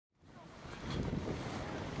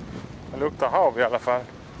luktar hav i alla fall.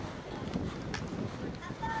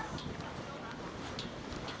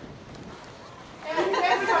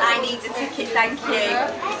 I need a ticket, thank you.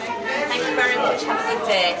 Thank you very much, have a good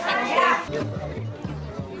day. Thank you.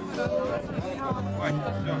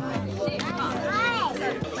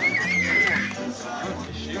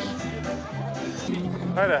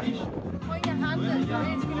 Vad är det? Har inga handdukar,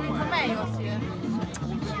 det skulle vi ta med oss ju.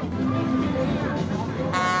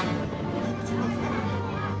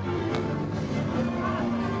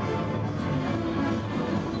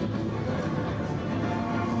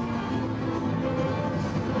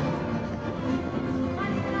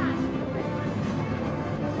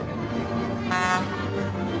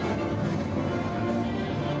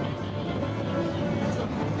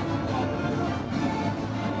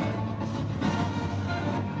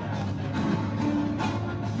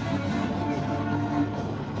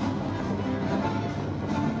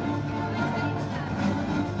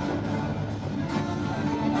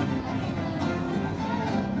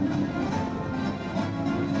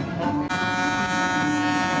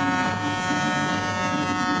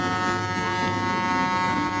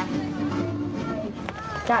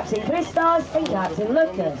 Captain Christos and Captain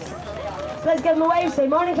Lucas. So let's give them a wave, say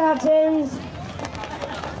morning captains.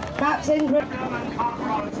 Captain Chris. The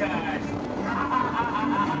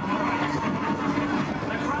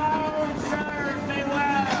crowd served me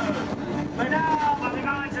well, but now by the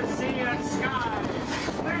gods of sea and sky,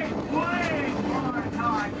 make way for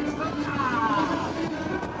time.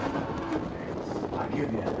 I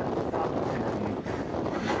give you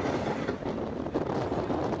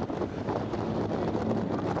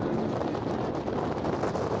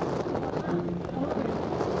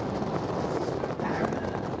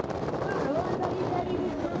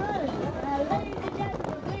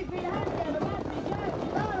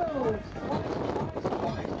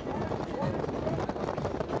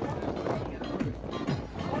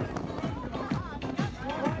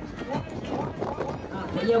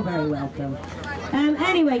You're very welcome.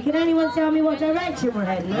 Anyway, can anyone tell me what direction we're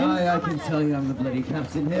heading in? I can tell you I'm the bloody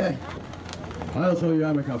captain here. I'll tell you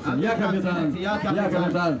I'm a captain. Yeah, Captain. Yeah,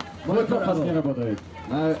 Captain.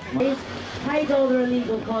 Hide all their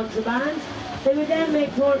illegal contraband. They would then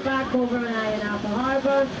make port back over an eye in Apple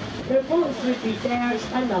Harbour. Their boats would be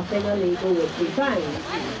searched and nothing illegal would be found.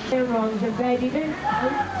 Their wrongs are bedded in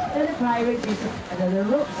and the pirates used to gather their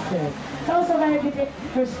ropes to. It's also very good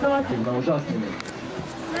for starting.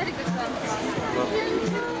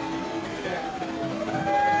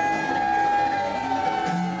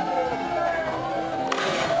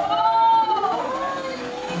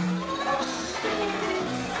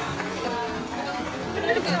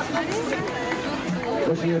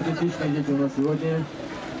 Очень артистичные дети у нас сегодня.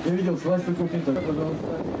 Я видел с вас такой пинтер, пожалуйста.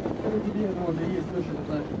 Это тебе можно есть теща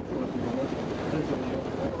такая.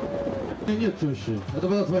 Нет тещи. Это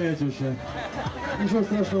была твоя теща. Ничего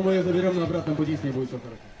страшного, мы ее заберем на обратном пути, с ней будет все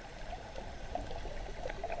хорошо.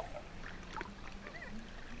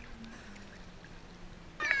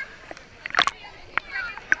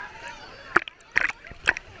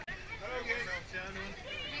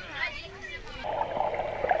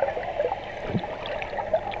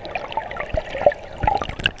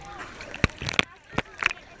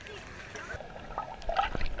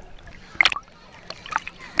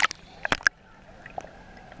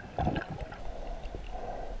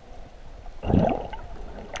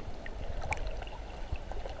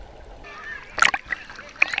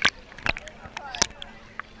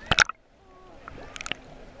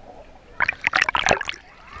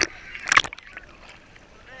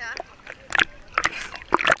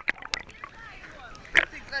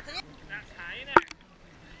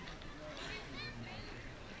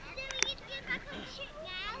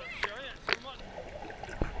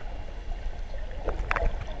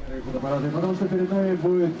 Потому что перед нами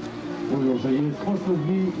будет уже есть мост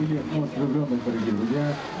любви или мост влюбленных, дорогие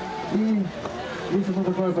друзья. И есть одно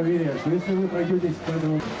такое поверье, что если вы пройдетесь по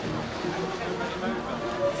этому...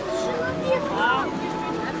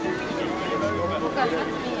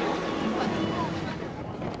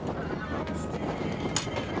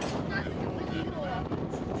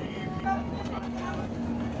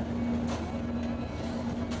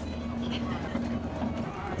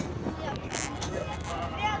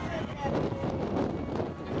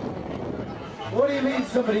 What do you mean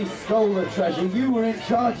somebody stole the treasure? You were in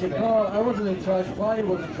charge of it. No, I wasn't in charge. Bonnie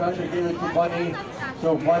was in charge. I gave it to Bonnie.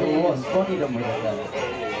 So Bonnie was. Bonnie done with it then.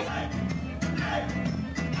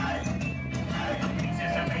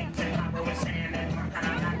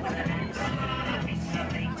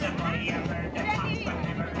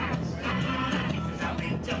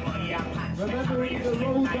 Remembering the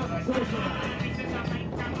road up social.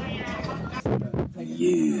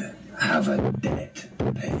 You have a debt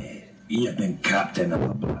to pay. You've been captain of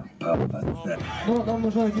a Black Pearl Cypern. Но нам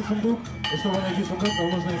нужно найти сундук, и чтобы найти сундук, нам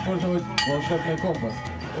нужно использовать волшебный компас.